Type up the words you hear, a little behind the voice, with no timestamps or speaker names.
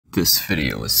This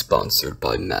video is sponsored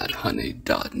by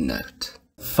madhoney.net.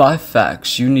 5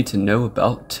 facts you need to know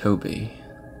about Tobi.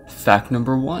 Fact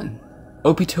number 1.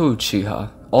 Obito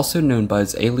Uchiha, also known by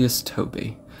his alias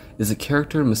Tobi, is a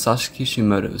character in Masashi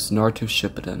Kishimoto's Naruto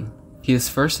Shippuden. He is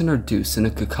first introduced in a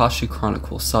Kakashi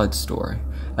Chronicle side story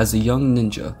as a young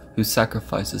ninja who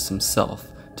sacrifices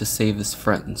himself to save his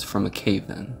friends from a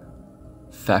cave-in.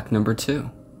 Fact number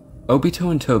 2. Obito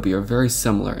and Tobi are very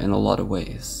similar in a lot of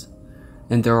ways,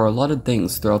 and there are a lot of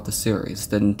things throughout the series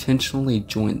that intentionally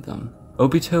joined them.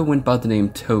 Obito went by the name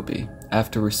Tobi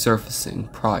after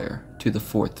resurfacing prior to the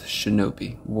 4th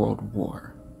Shinobi World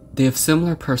War. They have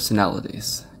similar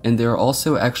personalities, and they are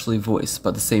also actually voiced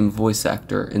by the same voice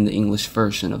actor in the English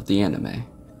version of the anime.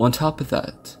 On top of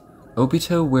that,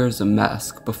 Obito wears a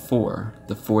mask before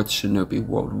the 4th Shinobi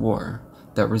World War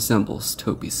that resembles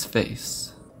Tobi's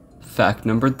face. Fact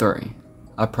number 3.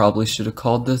 I probably should have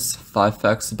called this 5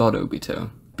 facts about Obito.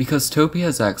 Because Tobi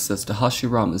has access to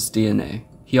Hashirama's DNA,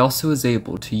 he also is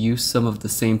able to use some of the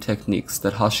same techniques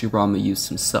that Hashirama used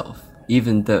himself,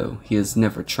 even though he has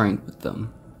never trained with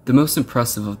them. The most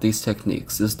impressive of these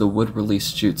techniques is the wood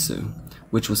release jutsu,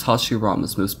 which was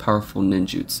Hashirama's most powerful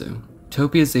ninjutsu.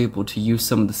 Tobi is able to use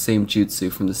some of the same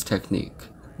jutsu from this technique,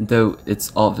 though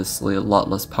it's obviously a lot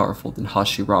less powerful than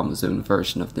Hashirama's own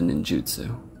version of the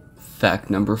ninjutsu. Fact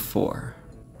number 4.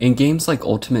 In games like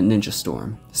Ultimate Ninja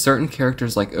Storm, certain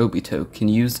characters like Obito can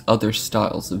use other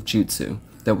styles of jutsu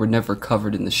that were never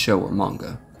covered in the show or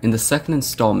manga. In the second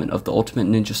installment of the Ultimate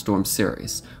Ninja Storm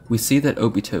series, we see that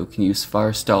Obito can use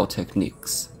fire style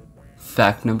techniques.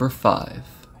 Fact number 5.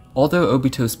 Although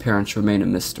Obito's parents remain a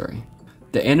mystery,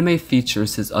 the anime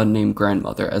features his unnamed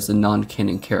grandmother as a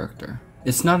non-canon character.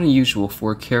 It's not unusual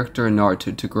for a character in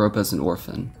Naruto to grow up as an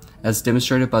orphan, as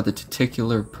demonstrated by the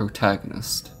titular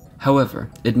protagonist. However,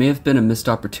 it may have been a missed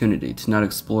opportunity to not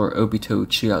explore Obito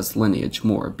Uchiha's lineage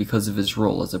more because of his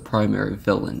role as a primary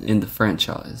villain in the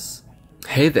franchise.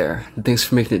 Hey there, thanks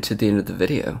for making it to the end of the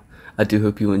video. I do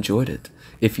hope you enjoyed it.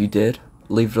 If you did,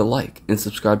 leave it a like and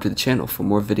subscribe to the channel for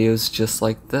more videos just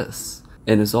like this.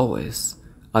 And as always,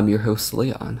 I'm your host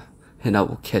Leon, and I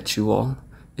will catch you all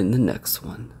in the next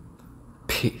one.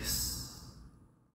 Peace.